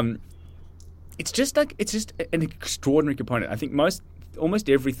me, it's just an extraordinary component. I think almost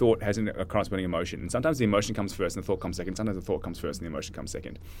every thought has a corresponding emotion, and sometimes the emotion comes first and the thought comes second. Sometimes the thought comes first and the emotion comes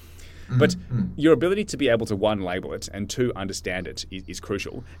second. But your ability to be able to, one, label it, and two, understand it is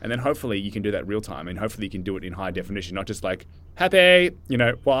crucial. And then hopefully you can do that real time, and hopefully you can do it in high definition, not just like, happy, you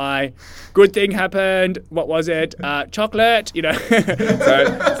know, why, good thing happened, what was it, chocolate, you know. So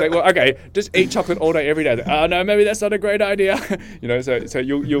it's like, well, okay, just eat chocolate all day, every day. Oh, no, maybe that's not a great idea. You know, so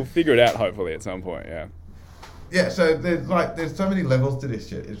you'll figure it out hopefully at some point, yeah. Yeah, so there's so many levels to this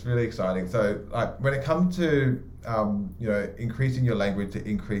shit. It's really exciting. So like when it comes to you know, increasing your language to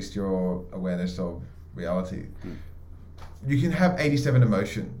increase your awareness of reality, you can have 87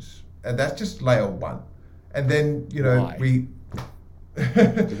 emotions, and that's just layer 1. And then you know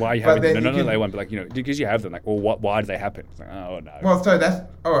why you have layer 1, but like, you know, because you have them, like, well, why do they happen? It's like, oh no. Well, so that's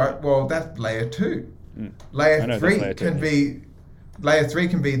all right. Well, that's layer 2. Layer 3 can be. Layer 3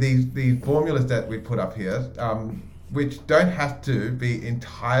 can be these formulas that we put up here, which don't have to be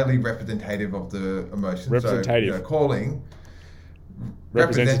entirely representative of the emotion. Representative. So, you know, calling.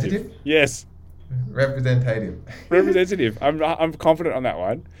 Representative. Yes. Representative. Representative. I'm confident on that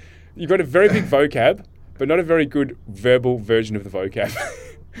one. You've got a very big vocab, but not a very good verbal version of the vocab.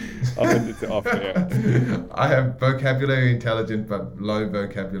 Often it's off there. I have vocabulary intelligence, but low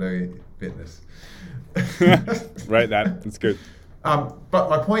vocabulary fitness. Rate that. That's good. But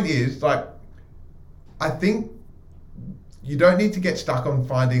my point is, like, I think you don't need to get stuck on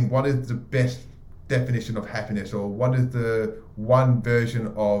finding what is the best definition of happiness, or what is the one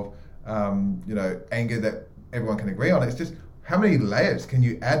version of, you know, anger that everyone can agree on. It's just how many layers can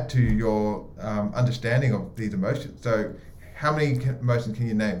you add to your understanding of these emotions. So how many emotions can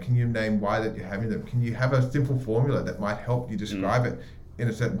you name? Can you name why that you're having them? Can you have a simple formula that might help you describe it in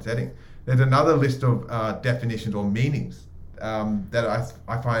a certain setting? There's another list of definitions or meanings that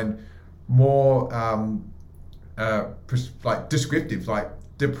I find more like descriptive, like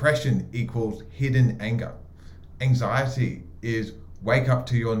depression equals hidden anger. Anxiety is wake up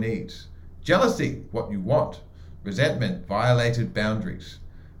to your needs. Jealousy, what you want. Resentment, violated boundaries.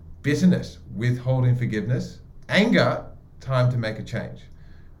 Bitterness, withholding forgiveness. Anger, time to make a change.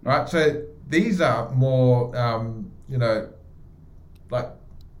 Right? So these are more, you know, like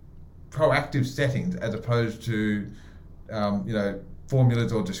proactive settings as opposed to, you know,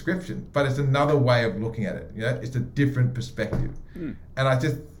 formulas or description. But it's another way of looking at it. You know, it's a different perspective. And I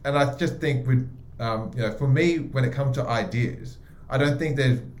just think with, you know, for me, when it comes to ideas, I don't think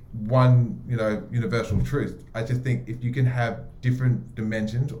there's one, you know, universal truth. I just think if you can have different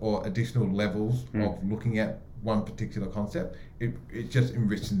dimensions or additional levels of looking at one particular concept, it just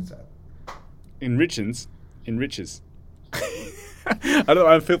enriches that. Enriches. I don't know,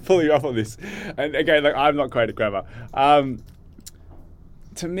 I'm pulling you off on this. And again, like, I'm not great at grammar.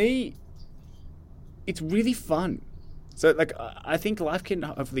 To me, it's really fun. So, like, I think life can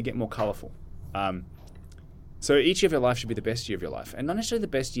hopefully get more colourful. So each year of your life should be the best year of your life. And not necessarily the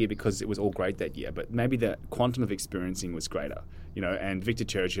best year because it was all great that year, but maybe the quantum of experiencing was greater. You know, and Victor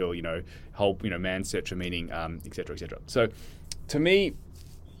Churchill, you know, whole, you know, man's search for meaning, et cetera, et cetera. So to me,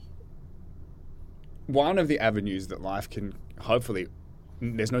 one of the avenues that life can hopefully,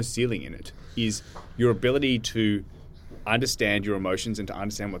 there's no ceiling in it, is your ability to understand your emotions and to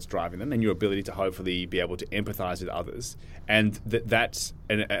understand what's driving them, and your ability to hopefully be able to empathize with others, and that's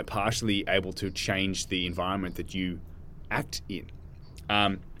partially able to change the environment that you act in.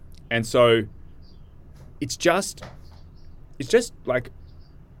 And so it's just like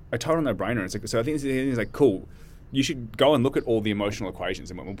a total no-brainer. It's like, so I think it's like, cool, you should go and look at all the emotional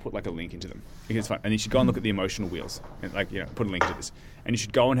equations, and we'll put like a link into them. It's fun. And you should go and look at the emotional wheels, and like, you know, put a link to this. And you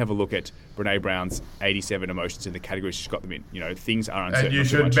should go and have a look at Brene Brown's 87 emotions in the categories she's got them in. You know, things are uncertain. And you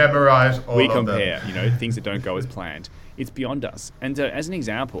should memorize all of them. We compare, you know, things that don't go as planned. It's beyond us. And as an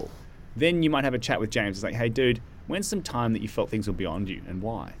example, then you might have a chat with James. It's like, hey, dude, when's some time that you felt things were beyond you, and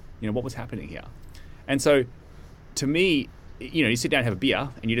why? You know, what was happening here? And so, to me, you know, you sit down and have a beer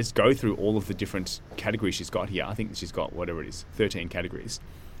and you just go through all of the different categories she's got here. I think she's got, whatever it is, 13 categories.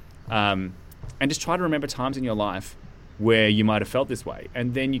 And just try to remember times in your life where you might have felt this way.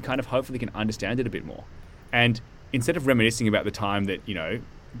 And then you kind of hopefully can understand it a bit more. And instead of reminiscing about the time that,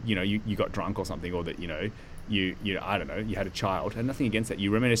 you got drunk or something, or that, you know, I don't know, you had a child, and nothing against that.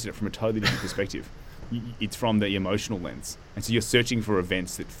 You reminisce it from a totally different perspective. It's from the emotional lens, and so you're searching for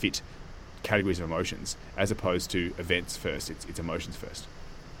events that fit categories of emotions, as opposed to events first. It's emotions first.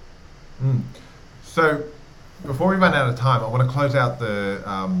 So, before we run out of time, I want to close out the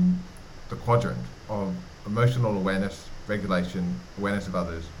quadrant of emotional awareness, regulation, awareness of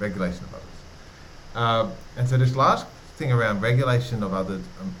others, regulation of others. And so this last thing around regulation of others'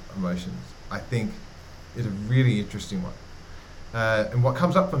 emotions, I think, is a really interesting one. And what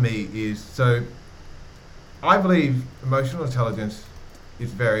comes up for me is, so I believe emotional intelligence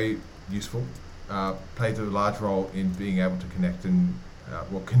is very useful, plays a large role in being able to connect and,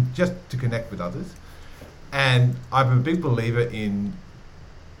 just to connect with others. And I'm a big believer in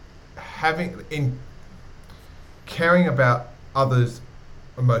caring about others'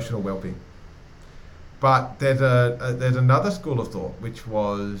 emotional well-being. But there's another school of thought, which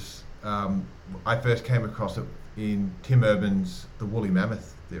was, I first came across it in Tim Urban's The Woolly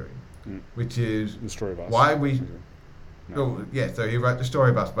Mammoth Theory, which is The Story of Us. why we... No. Oh, yeah, so he wrote The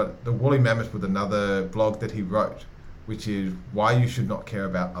Story of Us, but The Woolly Mammoth was another blog that he wrote, which is why you should not care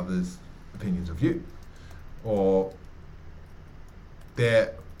about others' opinions of you, or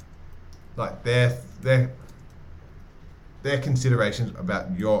their considerations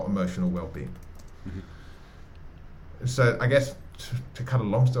about your emotional well-being. So I guess to cut a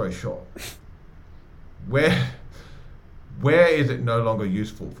long story short, where is it no longer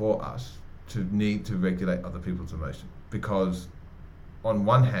useful for us to need to regulate other people's emotions? Because on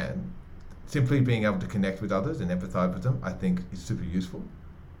one hand, simply being able to connect with others and empathize with them, I think, is super useful.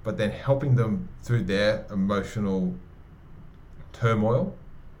 But then helping them through their emotional turmoil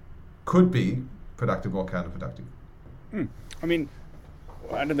could be productive or counterproductive. I mean,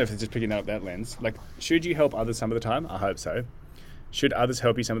 I don't know if it's just picking up that lens. Like, should you help others some of the time? I hope so. Should others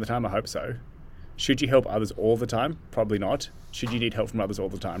help you some of the time? I hope so. Should you help others all the time? Probably not. Should you need help from others all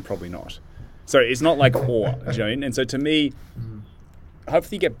the time? Probably not. So it's not like or, do you know what I mean? And so to me,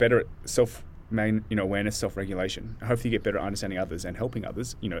 hopefully you get better at awareness, self-regulation. Hopefully you get better at understanding others and helping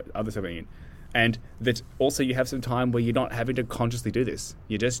others, others helping you. And that also you have some time where you're not having to consciously do this.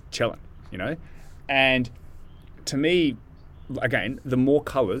 You're just chilling, And to me, again, the more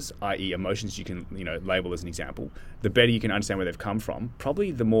colours, i.e. emotions you can, label as an example, the better you can understand where they've come from,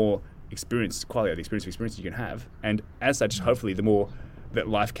 probably the more quality of the experience you can have. And as such, hopefully the more that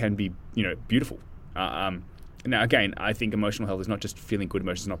life can be, beautiful. Now, again, I think emotional health is not just feeling good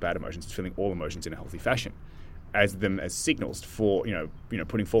emotions, not bad emotions. It's feeling all emotions in a healthy fashion, as signals for,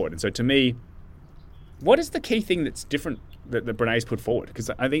 putting forward. And so to me, what is the key thing that's different that Brené's put forward? Because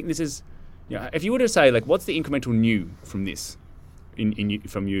I think this is, if you were to say, like, what's the incremental new from this,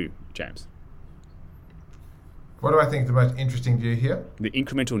 from you, James? What do I think the most interesting view here? The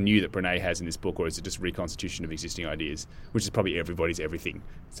incremental new that Brené has in this book, or is it just reconstitution of existing ideas, which is probably everybody's everything?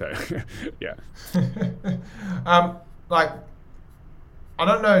 So, yeah. I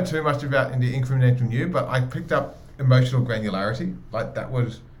don't know too much about in the incremental new, but I picked up emotional granularity. Like, that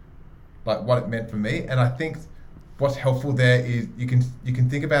was like what it meant for me. And I think what's helpful there is you can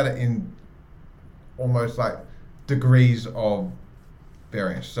think about it in almost like degrees of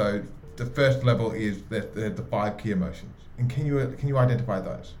variance. So the first level is the 5 key emotions, and can you identify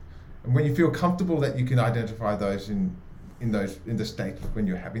those? And when you feel comfortable that you can identify those in the state when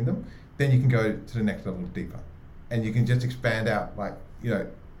you're having them, then you can go to the next level deeper, and you can just expand out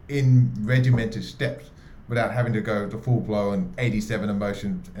in regimented steps without having to go the full blown 87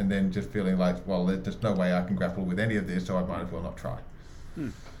 emotions and then just feeling like, well, there's no way I can grapple with any of this, so I might as well not try. All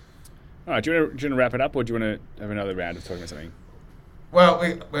right, do you want to wrap it up, or do you want to have another round of talking about something? Well,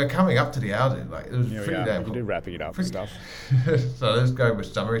 we're coming up to the hour. It was pretty damn cool. We can do wrapping it up and stuff. So let's go with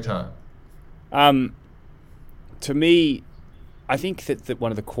summary time. To me, I think that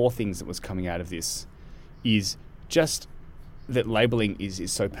one of the core things that was coming out of this is just that labeling is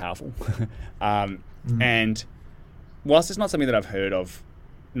so powerful. And whilst it's not something that I've heard of,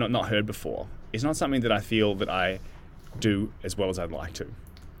 not heard before, it's not something that I feel that I do as well as I'd like to.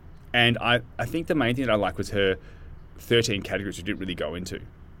 And I think the main thing that I like was her 13 categories we didn't really go into.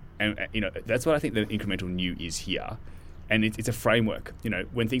 And, that's what I think the incremental new is here. And it's a framework.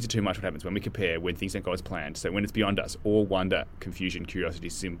 When things are too much, what happens? When we compare, when things don't go as planned. So when it's beyond us, awe, wonder, confusion, curiosity,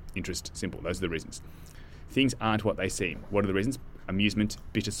 interest, simple. Those are the reasons. Things aren't what they seem. What are the reasons? Amusement,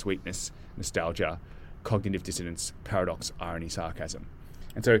 bittersweetness, nostalgia, cognitive dissonance, paradox, irony, sarcasm.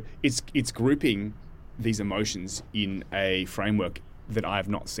 And so it's grouping these emotions in a framework that I have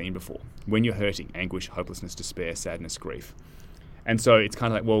not seen before. When you're hurting, anguish, hopelessness, despair, sadness, grief. And so it's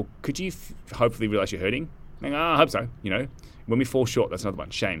kind of like, well, could you hopefully realize you're hurting? Like, I hope so, When When we fall short, that's another one.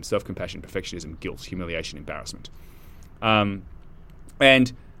 Shame, self-compassion, perfectionism, guilt, humiliation, embarrassment. And,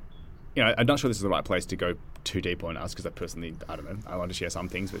 I'm not sure this is the right place to go too deep on us because I personally, I don't know, I want to share some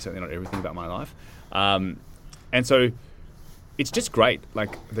things, but certainly not everything about my life. And so it's just great,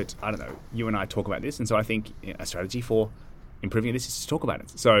 like, that, I don't know, you and I talk about this. And so I think a strategy for improving this is to talk about it.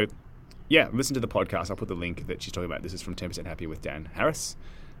 So, yeah, listen to the podcast. I'll put the link that she's talking about. This is from 10% Happier with Dan Harris.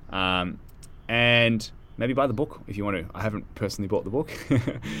 And maybe buy the book if you want to. I haven't personally bought the book.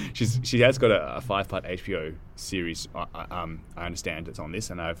 She has got a 5-part HBO series, I understand, that's on this,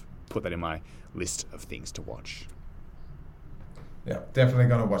 and I've put that in my list of things to watch. Yeah, definitely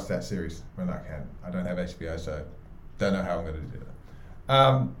going to watch that series when I can. I don't have HBO, so don't know how I'm going to do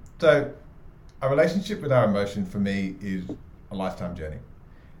that. So a relationship with our emotion for me is a lifetime journey.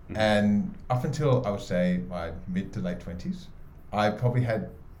 Mm-hmm. And up until, I would say, my mid to late 20s, I probably had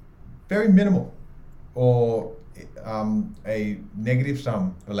very minimal or a negative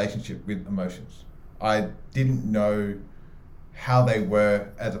sum relationship with emotions. I didn't know how they were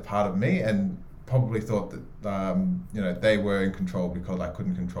as a part of me, and probably thought that they were in control because I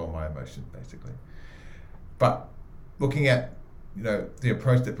couldn't control my emotions, basically. But looking at the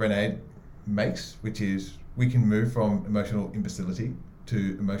approach that Brené makes, which is we can move from emotional imbecility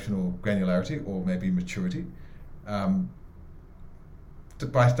to emotional granularity or maybe maturity,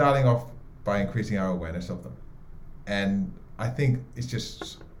 by starting off by increasing our awareness of them. And I think it's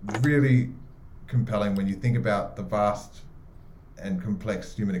just really compelling when you think about the vast and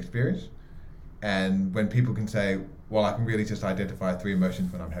complex human experience, and when people can say, well, I can really just identify 3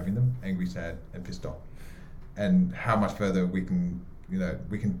 emotions when I'm having them: angry, sad, and pissed off, and how much further we can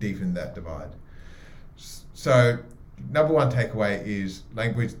deepen that divide. So number one takeaway is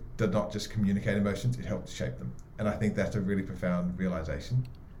language does not just communicate emotions, it helps shape them. And I think that's a really profound realization.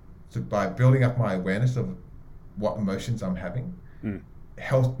 So by building up my awareness of what emotions I'm having,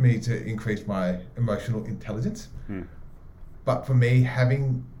 helped me to increase my emotional intelligence. But for me,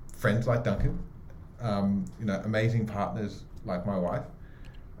 having friends like Duncan, amazing partners like my wife,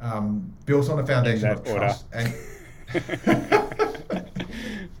 built on a foundation of trust and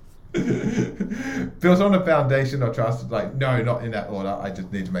built on a foundation of trust, like, no, not in that order, I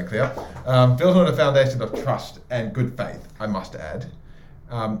just need to make clear. Built on a foundation of trust and good faith, I must add,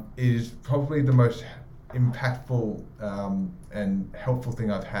 is probably the most impactful and helpful thing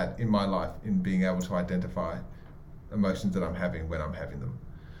I've had in my life in being able to identify emotions that I'm having when I'm having them.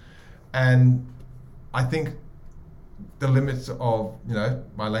 And I think the limits of,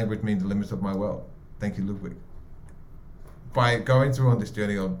 my language mean the limits of my world. Thank you, Ludwig. By going through on this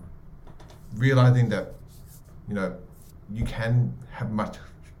journey of realizing that, you can have much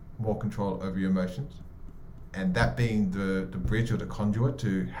more control over your emotions, and that being the bridge or the conduit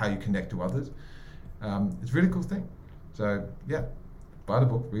to how you connect to others, it's a really cool thing. So yeah, buy the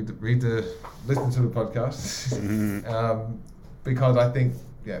book, listen to the podcast, because I think,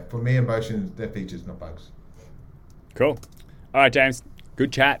 for me, emotions, they're features, not bugs. Cool. All right, James,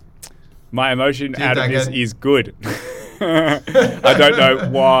 good chat. My emotion out of this is good. I don't know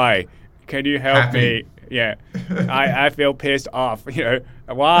why. Can you help me? Yeah, I feel pissed off.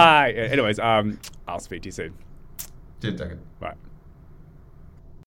 Why? Anyways, I'll speak to you soon. Cheers, Duncan. Bye.